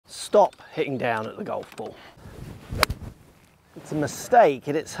stop hitting down at the golf ball. It's a mistake,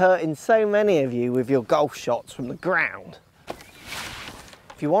 and it's hurting so many of you with your golf shots from the ground.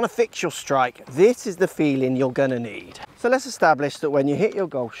 If you want to fix your strike, this is the feeling you're going to need. So let's establish that when you hit your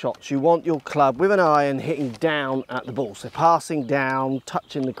golf shots, you want your club with an iron hitting down at the ball. So passing down,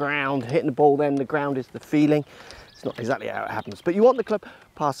 touching the ground, hitting the ball, then the ground is the feeling. It's not exactly how it happens, but you want the club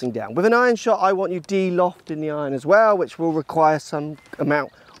passing down. With an iron shot, I want you de-lofting the iron as well, which will require some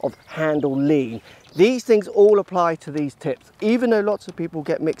amount of handle lean. These things all apply to these tips, even though lots of people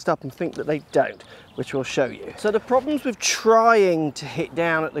get mixed up and think that they don't, which we'll show you. So the problems with trying to hit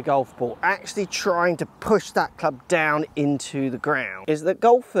down at the golf ball, actually trying to push that club down into the ground, is that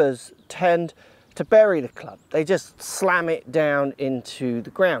golfers tend to bury the club. They just slam it down into the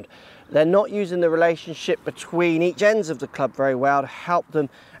ground. They're not using the relationship between each ends of the club very well to help them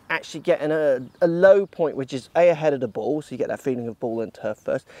actually get in a low point, which is A, ahead of the ball, so you get that feeling of ball and turf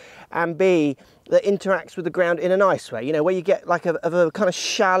first, and B, that interacts with the ground in a nice way, you know, where you get like a kind of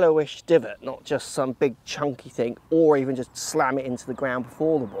shallowish divot, not just some big chunky thing, or even just slam it into the ground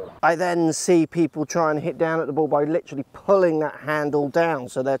before the ball. I then see people trying to hit down at the ball by literally pulling that handle down,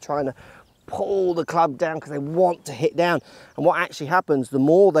 so they're trying to pull the club down because they want to hit down, and what actually happens, the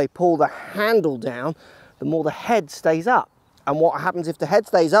more they pull the handle down, the more the head stays up. And what happens if the head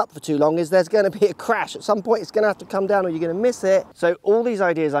stays up for too long is there's going to be a crash. At some point it's going to have to come down or you're going to miss it. So all these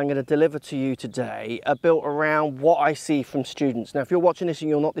ideas I'm going to deliver to you today are built around what I see from students. Now if you're watching this and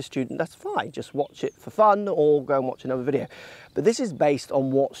you're not this student, that's fine. Just watch it for fun or go and watch another video. But this is based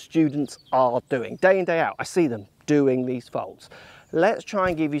on what students are doing day in, day out. I see them doing these faults. Let's try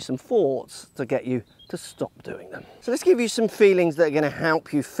and give you some thoughts to get you to stop doing them. So let's give you some feelings that are going to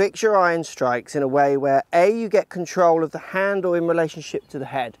help you fix your iron strikes in a way where A, you get control of the handle in relationship to the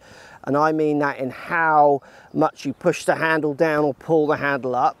head. And I mean that in how much you push the handle down or pull the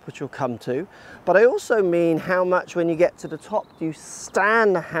handle up, which we'll come to. But I also mean how much when you get to the top, you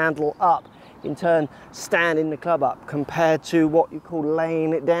stand the handle up, in turn standing the club up, compared to what you call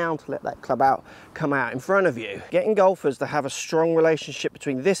laying it down to let that club out come out in front of you. Getting golfers to have a strong relationship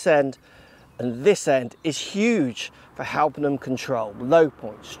between this end and this end is huge for helping them control low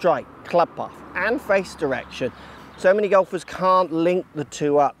point, strike, club path and face direction. So many golfers can't link the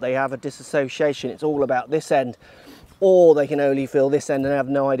two up. They have a disassociation. It's all about this end, or they can only feel this end and have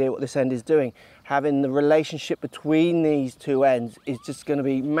no idea what this end is doing. Having the relationship between these two ends is just going to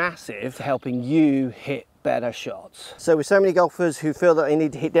be massive for helping you hit better shots. So with so many golfers who feel that they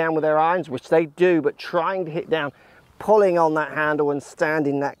need to hit down with their irons, which they do, but trying to hit down, pulling on that handle and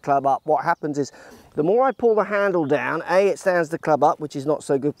standing that club up, what happens is the more I pull the handle down, A, it stands the club up, which is not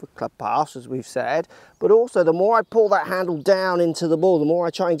so good for club pass, as we've said, but also the more I pull that handle down into the ball, the more I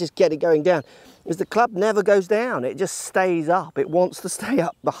try and just get it going down, is the club never goes down. It just stays up. It wants to stay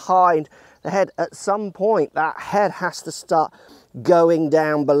up behind the head. At some point, that head has to start going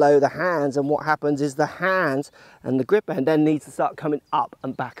down below the hands, and what happens is the hands and the grip end then needs to start coming up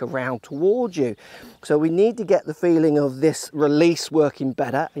and back around towards you. So we need to get the feeling of this release working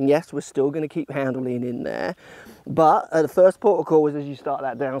better, and yes, we're still going to keep handling in there, but the first port of call is as you start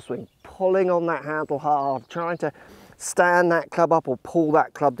that downswing, pulling on that handle hard, trying to stand that club up or pull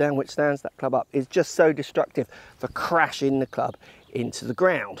that club down, which stands that club up, is just so destructive for crashing the club into the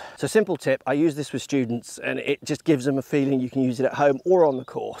ground. So simple tip, I use this with students and it just gives them a feeling. You can use it at home or on the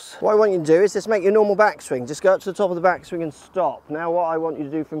course. What I want you to do is just make your normal backswing. Just go up to the top of the backswing and stop. Now what I want you to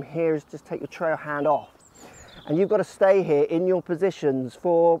do from here is just take your trail hand off. And you've got to stay here in your positions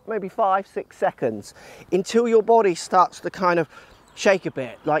for maybe 5-6 seconds until your body starts to kind of shake a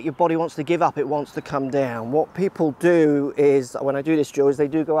bit, like your body wants to give up, it wants to come down. What people do is, when I do this drill, is they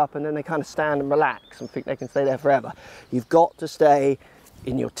do go up and then they kind of stand and relax and think they can stay there forever. You've got to stay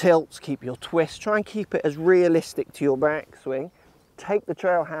in your tilts, keep your twists, try and keep it as realistic to your backswing. Take the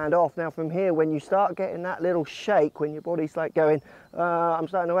trail hand off. Now from here, when you start getting that little shake, when your body's like going, I'm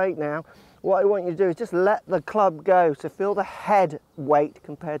starting to ache now, what I want you to do is just let the club go. So feel the head weight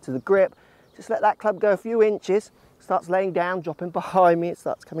compared to the grip. Just let that club go a few inches. Starts laying down, dropping behind me, it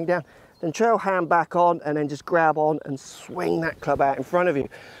starts coming down. Then trail hand back on and then just grab on and swing that club out in front of you.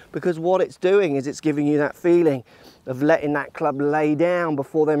 Because what it's doing is it's giving you that feeling of letting that club lay down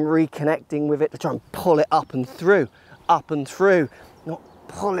before then reconnecting with it to try and pull it up and through, not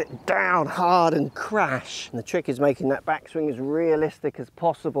pull it down hard and crash. And the trick is making that backswing as realistic as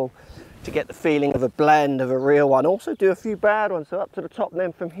possible to get the feeling of a blend of a real one. Also do a few bad ones, so up to the top, and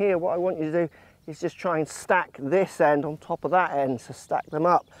then from here what I want you to do is just try and stack this end on top of that end. So stack them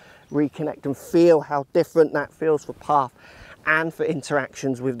up, reconnect and feel how different that feels for path and for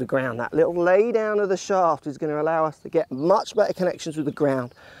interactions with the ground. That little lay down of the shaft is going to allow us to get much better connections with the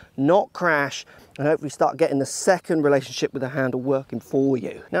ground, not crash, and hopefully start getting the second relationship with the handle working for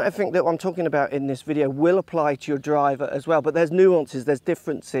you. Now, I think that what I'm talking about in this video will apply to your driver as well, but there's nuances, there's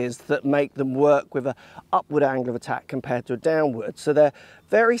differences that make them work with an upward angle of attack compared to a downward. So they're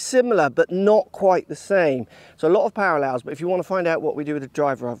very similar, but not quite the same. So a lot of parallels, but if you want to find out what we do with the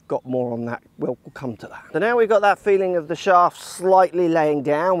driver, I've got more on that. We'll come to that. So now we've got that feeling of the shaft slightly laying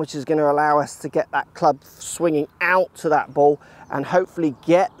down, which is going to allow us to get that club swinging out to that ball and hopefully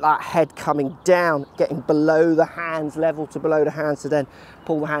get that head coming down, getting below the hands, level to below the hands, to then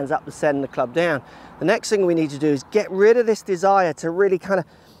pull the hands up to send the club down. The next thing we need to do is get rid of this desire to really kind of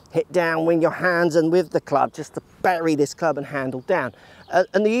hit down, wing your hands and with the club, just to bury this club and handle down.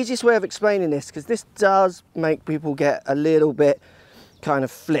 And the easiest way of explaining this, because this does make people get a little bit kind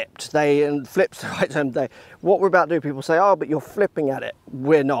of flipped. Flips the right term. What we're about to do, people say, oh, but you're flipping at it.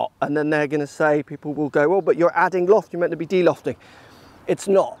 We're not. And then they're going to say, people will go, well, but you're adding loft. You're meant to be de-lofting. It's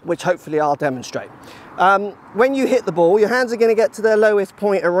not, which hopefully I'll demonstrate. When you hit the ball, your hands are going to get to their lowest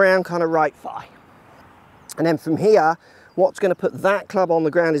point around kind of right thigh. And then from here, what's going to put that club on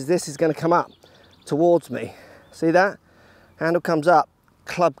the ground is this is going to come up towards me. See that? Handle comes up,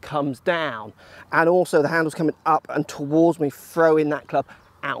 club comes down, and also the handle's coming up and towards me, throwing that club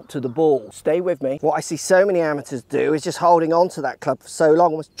out to the ball. Stay with me. What I see so many amateurs do is just holding on to that club for so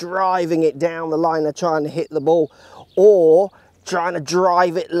long, almost driving it down the line they're trying to hit the ball, or trying to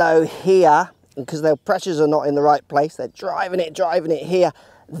drive it low here because their pressures are not in the right place. They're driving it here.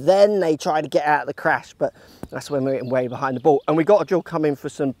 Then they try to get out of the crash, but that's when we're getting way behind the ball. And we've got a drill coming for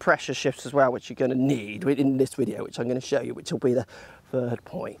some pressure shifts as well, which you're going to need in this video, which I'm going to show you, which will be the third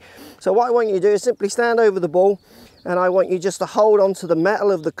point. So what I want you to do is simply stand over the ball, and I want you just to hold on to the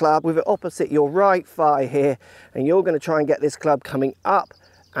metal of the club with it opposite your right thigh here, and you're going to try and get this club coming up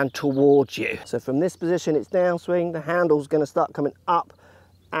and towards you. So from this position, it's downswing. The handle's going to start coming up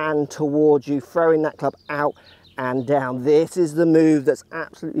and towards you, throwing that club out and down. This is the move that's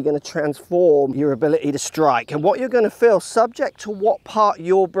absolutely going to transform your ability to strike. And what you're going to feel, subject to what part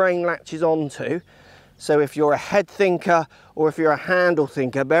your brain latches onto, so if you're a head thinker or if you're a handle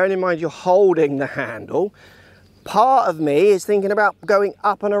thinker, bearing in mind you're holding the handle, part of me is thinking about going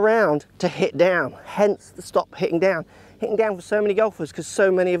up and around to hit down, hence the stop hitting down. Hitting down for so many golfers, because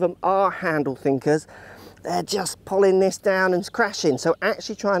so many of them are handle thinkers, they're just pulling this down and crashing. So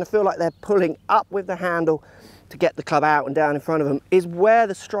actually trying to feel like they're pulling up with the handle to get the club out and down in front of them is where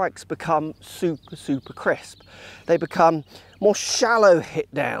the strikes become super crisp. They become more shallow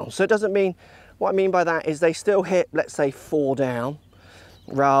hit down. So it doesn't mean, what I mean by that is they still hit, let's say 4 down,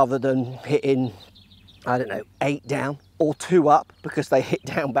 rather than hitting, I don't know, 8 down or 2 up, because they hit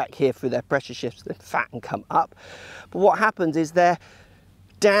down back here through their pressure shifts, then fat and come up. But what happens is their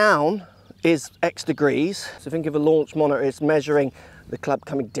down is X degrees. So think of a launch monitor, it's measuring the club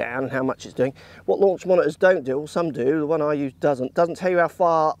coming down and how much it's doing. What launch monitors don't do, or some do, the one I use doesn't tell you how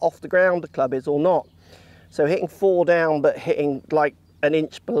far off the ground the club is or not. So hitting 4 down but hitting like an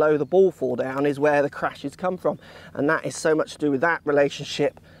inch below the ball 4 down is where the crashes come from, and that is so much to do with that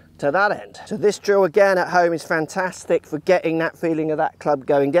relationship to that end. So this drill again at home is fantastic for getting that feeling of that club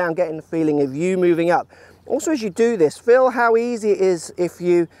going down, getting the feeling of you moving up. Also, as you do this, feel how easy it is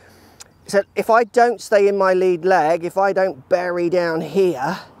if I don't stay in my lead leg, if I don't bury down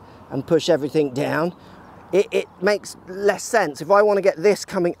here and push everything down, it makes less sense. If I want to get this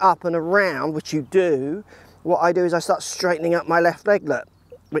coming up and around, which you do, what I do is I start straightening up my left leg, look,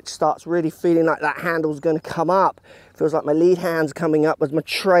 which starts really feeling like that handle's going to come up. Feels like my lead hand's coming up as my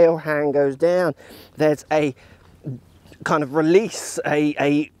trail hand goes down. There's a kind of release,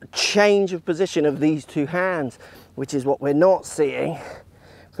 a change of position of these two hands, which is what we're not seeing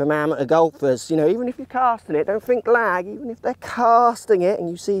from amateur golfers. You know, even if you're casting it, don't think lag, even if they're casting it and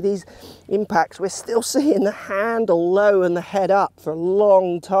you see these impacts, we're still seeing the handle low and the head up for a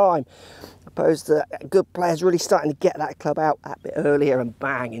long time, opposed to good players really starting to get that club out a bit earlier and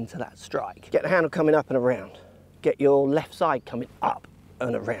bang into that strike. Get the handle coming up and around, get your left side coming up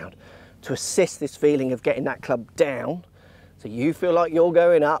and around to assist this feeling of getting that club down, so you feel like you're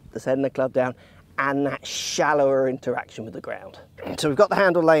going up to send the club down, and that shallower interaction with the ground. So we've got the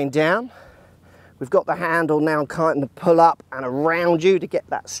handle laying down, we've got the handle now kind of pull up and around you to get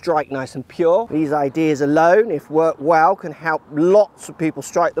that strike nice and pure. These ideas alone, if worked well, can help lots of people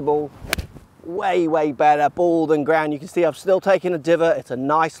strike the ball way better, ball than ground. You can see I've still taken a divot, it's a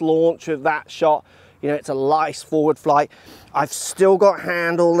nice launch with that shot, you know, it's a nice forward flight. I've still got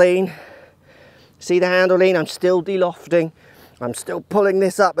handle lean, see the handle lean, I'm still de-lofting, I'm still pulling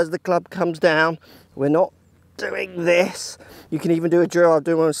this up as the club comes down. We're not doing this. You can even do a drill. I'll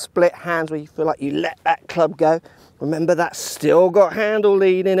do one with split hands where you feel like you let that club go. Remember, that's still got handle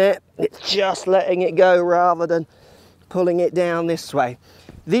lead in it. It's just letting it go rather than pulling it down this way.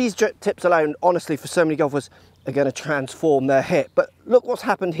 These tips alone, honestly, for so many golfers, are going to transform their hit. But look what's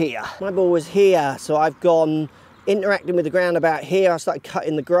happened here. My ball was here, so I've gone interacting with the ground about here. I started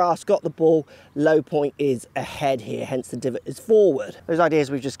cutting the grass, got the ball. Low point is ahead here, hence the divot is forward. Those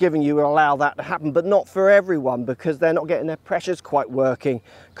ideas we've just given you will allow that to happen, but not for everyone, because they're not getting their pressures quite working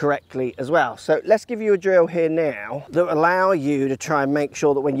correctly as well. So let's give you a drill here now that will allow you to try and make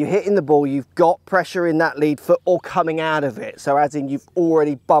sure that when you're hitting the ball, you've got pressure in that lead foot or coming out of it. So as in you've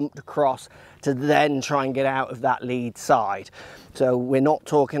already bumped across to then try and get out of that lead side. So we're not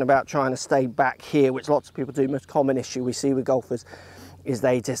talking about trying to stay back here, which lots of people do. Most common issue we see with golfers is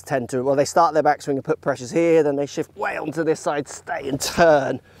they just tend to, well, they start their backswing and put pressures here, then they shift way onto this side, stay and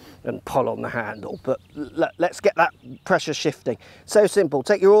turn and pull on the handle. But let's get that pressure shifting. So simple.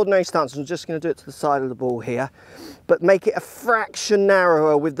 Take your ordinary stance. I'm just going to do it to the side of the ball here, but make it a fraction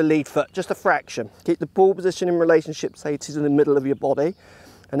narrower with the lead foot, just a fraction. Keep the ball position in relationship, say it is in the middle of your body.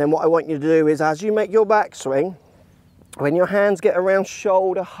 And then what I want you to do is, as you make your backswing, when your hands get around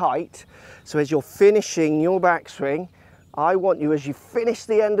shoulder height, so as you're finishing your backswing, I want you, as you finish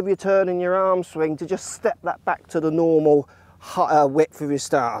the end of your turn in your arm swing, to just step that back to the normal width of your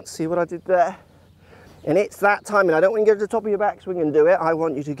stance. See what I did there? And it's that timing. I don't want you to go to the top of your backswing and do it. I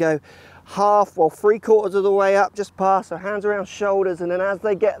want you to go half or 3/4 of the way up, just past, so hands around shoulders, and then as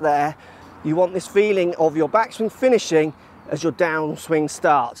they get there, you want this feeling of your backswing finishing as your downswing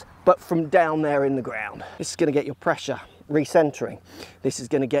starts, but from down there in the ground. This is going to get your pressure recentering. This is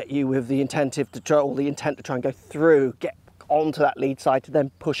going to get you with the intent to try and go through, get onto that lead side to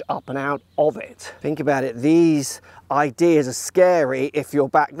then push up and out of it. Think about it. These ideas are scary if you're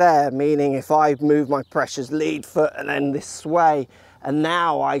back there, meaning if I move my pressures lead foot and then this way, and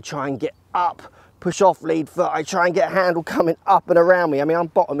now I try and get up, push off lead foot, I try and get a handle coming up and around me. I mean, I'm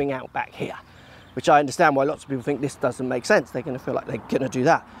bottoming out back here, which I understand why lots of people think this doesn't make sense. They're going to feel like they're going to do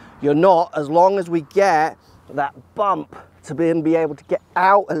that. You're not, as long as we get that bump to be able to get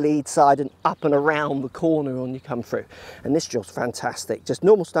out a lead side and up and around the corner when you come through. And this drill's fantastic. Just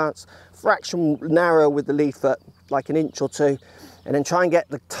normal stance, fraction narrow with the lead foot, like an inch or two, and then try and get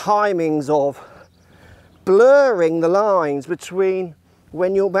the timings of blurring the lines between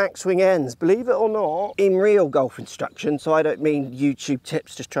when your backswing ends. Believe it or not, in real golf instruction, so I don't mean YouTube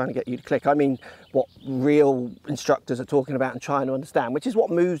tips just trying to get you to click, I mean what real instructors are talking about and trying to understand, which is what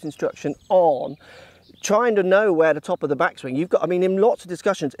moves instruction on, trying to know where the top of the backswing, you've got, I mean, in lots of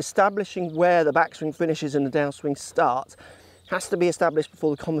discussions, establishing where the backswing finishes and the downswing starts has to be established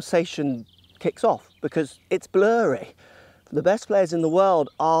before the conversation kicks off, because it's blurry. The best players in the world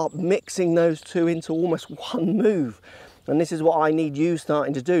are mixing those two into almost one move. And this is what I need you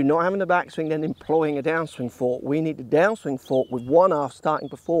starting to do, not having the backswing then employing a downswing fork. We need a downswing fork with one half starting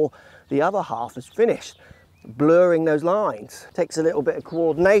before the other half is finished, blurring those lines. Takes a little bit of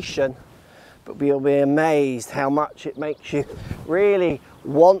coordination, but you'll be amazed how much it makes you really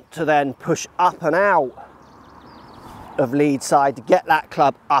want to then push up and out of lead side to get that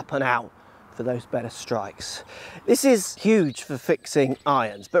club up and out for those better strikes. This is huge for fixing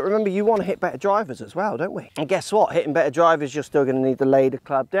irons, but remember, you want to hit better drivers as well, don't we? And guess what? Hitting better drivers, you're still going to need to lay the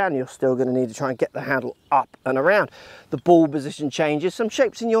club down. You're still going to need to try and get the handle up and around. The ball position changes, some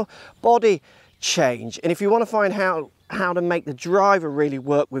shapes in your body change. And if you want to find how to make the driver really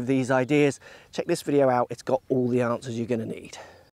work with these ideas, check this video out. It's got all the answers you're going to need.